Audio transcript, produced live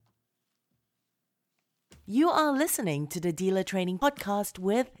You are listening to the Dealer Training Podcast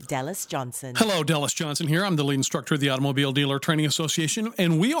with Dallas Johnson. Hello, Dallas Johnson here. I'm the lead instructor of the Automobile Dealer Training Association,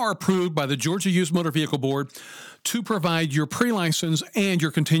 and we are approved by the Georgia Used Motor Vehicle Board to provide your pre-license and your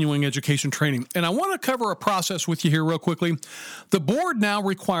continuing education training. And I want to cover a process with you here real quickly. The board now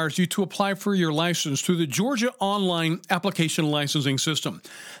requires you to apply for your license through the Georgia Online Application Licensing System.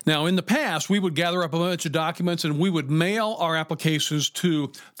 Now, in the past, we would gather up a bunch of documents and we would mail our applications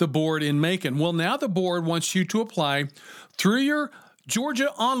to the board in Macon. Well, now the board wants you to apply through your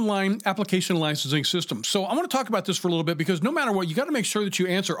Georgia Online Application Licensing System. So I want to talk about this for a little bit because no matter what, you got to make sure that you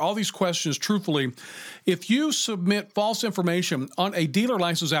answer all these questions truthfully. If you submit false information on a dealer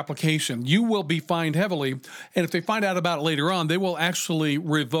license application, you will be fined heavily. And if they find out about it later on, they will actually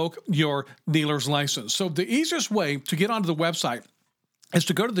revoke your dealer's license. So the easiest way to get onto the website is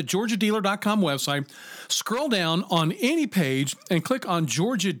to go to the GeorgiaDealer.com website, scroll down on any page, and click on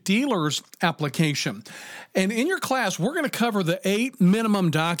Georgia Dealers Application. And in your class, we're going to cover the 8 minimum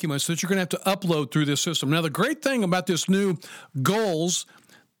documents that you're going to have to upload through this system. Now, the great thing about this new GOLS,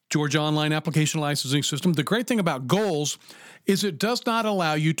 Georgia Online Application Licensing System, the great thing about GOLS is it does not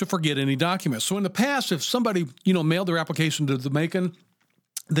allow you to forget any documents. So in the past, if somebody, mailed their application to the Macon,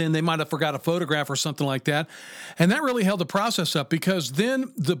 then they might have forgot a photograph or something like that. And that really held the process up because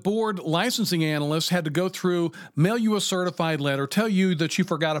then the board licensing analyst had to go through, mail you a certified letter, tell you that you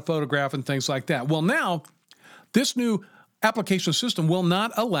forgot a photograph and things like that. Well, now this new application system will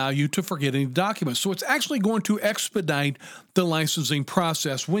not allow you to forget any documents. So it's actually going to expedite the licensing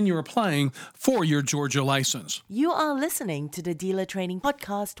process when you're applying for your Georgia license. You are listening to the Dealer Training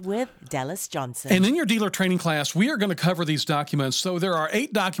Podcast with Dallas Johnson. And in your dealer training class, we are going to cover these documents. So there are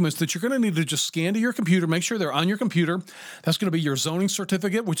 8 documents that you're going to need to just scan to your computer, make sure they're on your computer. That's going to be your zoning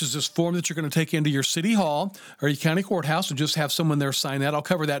certificate, which is this form that you're going to take into your city hall or your county courthouse and just have someone there sign that. I'll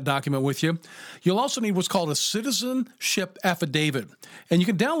cover that document with you. You'll also need what's called a citizenship affidavit. And you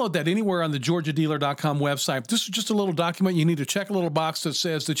can download that anywhere on the GeorgiaDealer.com website. This is just a little document. You need to check a little box that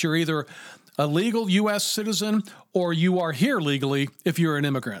says that you're either a legal U.S. citizen or you are here legally if you're an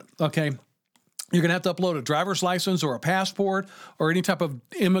immigrant, okay? You're going to have to upload a driver's license or a passport or any type of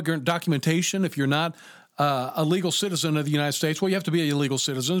immigrant documentation if you're not a legal citizen of the United States. Well, you have to be a legal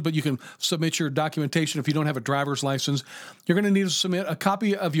citizen, but you can submit your documentation if you don't have a driver's license. You're going to need to submit a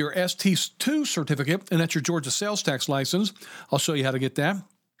copy of your ST2 certificate, and that's your Georgia sales tax license. I'll show you how to get that.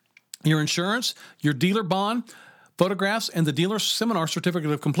 Your insurance, your dealer bond, photographs, and the dealer seminar certificate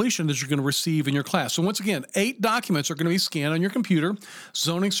of completion that you're going to receive in your class. So once again, 8 documents are going to be scanned on your computer: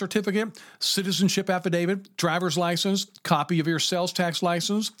 zoning certificate, citizenship affidavit, driver's license, copy of your sales tax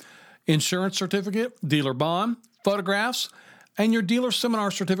license, insurance certificate, dealer bond, photographs, and your dealer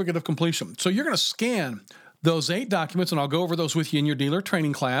seminar certificate of completion. So you're going to scan those 8 documents, and I'll go over those with you in your dealer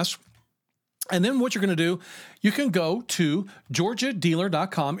training class. And then what you're going to do, you can go to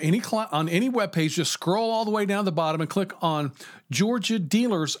GeorgiaDealer.com, on any webpage, just scroll all the way down the bottom and click on Georgia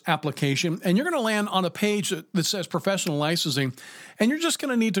Dealers Application, and you're going to land on a page that says Professional Licensing, and you're just going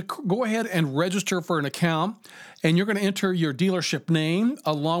to need to go ahead and register for an account, and you're going to enter your dealership name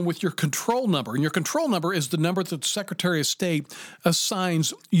along with your control number, and your control number is the number that the Secretary of State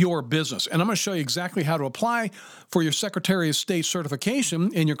assigns your business. And I'm going to show you exactly how to apply for your Secretary of State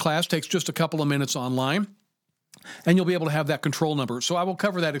certification in your class. It takes just a couple of minutes online, and you'll be able to have that control number. So I will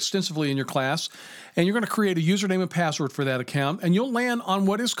cover that extensively in your class, and you're going to create a username and password for that account, and you'll land on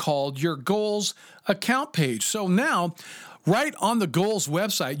what is called your GOLS account page. So now, right on the GOLS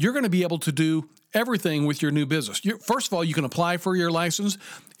website, you're going to be able to do everything with your new business. First of all, you can apply for your license.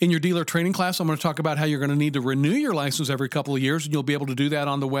 In your dealer training class, I'm going to talk about how you're going to need to renew your license every couple of years, and you'll be able to do that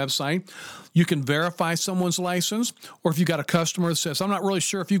on the website. You can verify someone's license, or if you've got a customer that says, I'm not really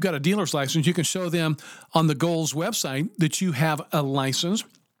sure if you've got a dealer's license, you can show them on the GOLS website that you have a license.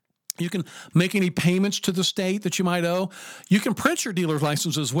 You can make any payments to the state that you might owe. You can print your dealer's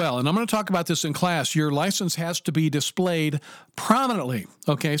license as well. And I'm going to talk about this in class. Your license has to be displayed prominently.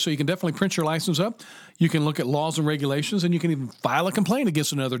 Okay, so you can definitely print your license up. You can look at laws and regulations, and you can even file a complaint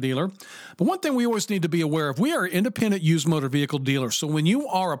against another dealer. But one thing we always need to be aware of, we are independent used motor vehicle dealers. So when you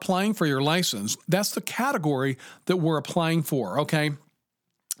are applying for your license, that's the category that we're applying for, okay?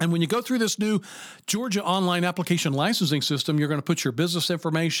 And when you go through this new Georgia Online Application Licensing System, you're going to put your business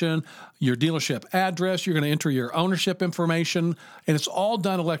information, your dealership address, you're going to enter your ownership information, and it's all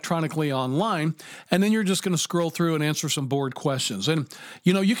done electronically online. And then you're just going to scroll through and answer some board questions. And,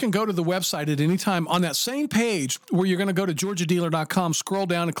 you can go to the website at any time. On that same page where you're going to go to GeorgiaDealer.com, scroll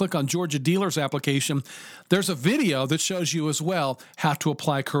down and click on Georgia Dealers Application, there's a video that shows you as well how to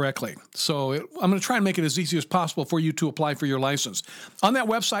apply correctly. So I'm going to try and make it as easy as possible for you to apply for your license. On that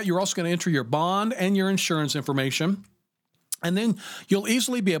website, website, you're also going to enter your bond and your insurance information. And then you'll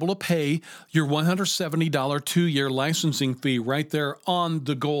easily be able to pay your $170 2-year licensing fee right there on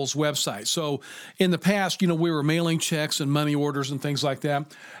the Goals website. So in the past, we were mailing checks and money orders and things like that.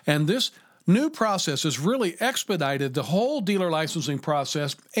 And this new process has really expedited the whole dealer licensing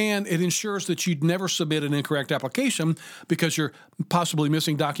process, and it ensures that you'd never submit an incorrect application because you're possibly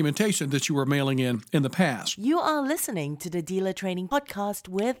missing documentation that you were mailing in the past. You are listening to the Dealer Training Podcast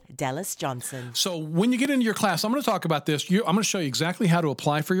with Dallas Johnson. So when you get into your class, I'm going to talk about this. I'm going to show you exactly how to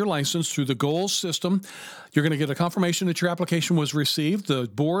apply for your license through the Goals system. You're going to get a confirmation that your application was received. The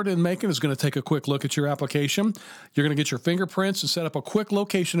board in Macon is going to take a quick look at your application. You're going to get your fingerprints and set up a quick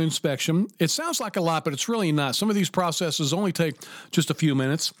location inspection. It sounds like a lot, but it's really not. Some of these processes only take just a few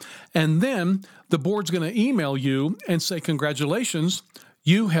minutes. And then the board's going to email you and say, congratulations,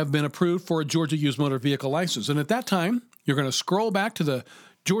 you have been approved for a Georgia Used Motor Vehicle license. And at that time, you're going to scroll back to the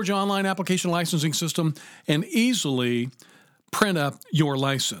Georgia Online Application Licensing System and easily print up your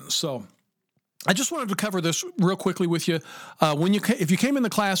license. So I just wanted to cover this real quickly with you. If you came in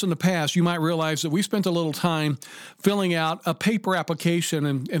the class in the past, you might realize that we spent a little time filling out a paper application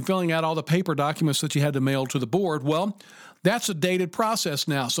and filling out all the paper documents that you had to mail to the board. Well, that's a dated process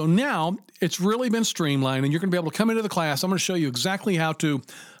now. So now it's really been streamlined, and you're going to be able to come into the class. I'm going to show you exactly how to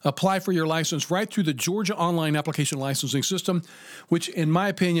apply for your license right through the Georgia Online Application Licensing System, which, in my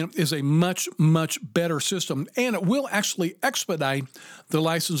opinion, is a much, much better system. And it will actually expedite the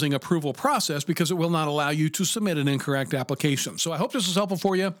licensing approval process because it will not allow you to submit an incorrect application. So I hope this is helpful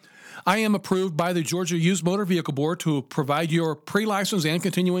for you. I am approved by the Georgia Used Motor Vehicle Board to provide your pre-license and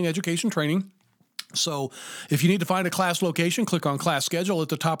continuing education training. So if you need to find a class location, click on Class Schedule at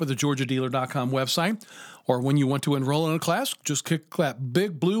the top of the GeorgiaDealer.com website. Or when you want to enroll in a class, just click that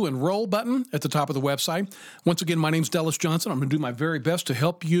big blue Enroll button at the top of the website. Once again, my name's Dallas Johnson. I'm going to do my very best to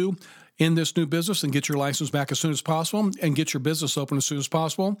help you in this new business and get your license back as soon as possible and get your business open as soon as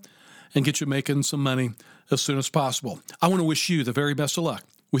possible and get you making some money as soon as possible. I want to wish you the very best of luck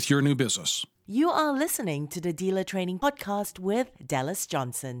with your new business. You are listening to the Dealer Training Podcast with Dallas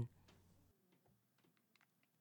Johnson.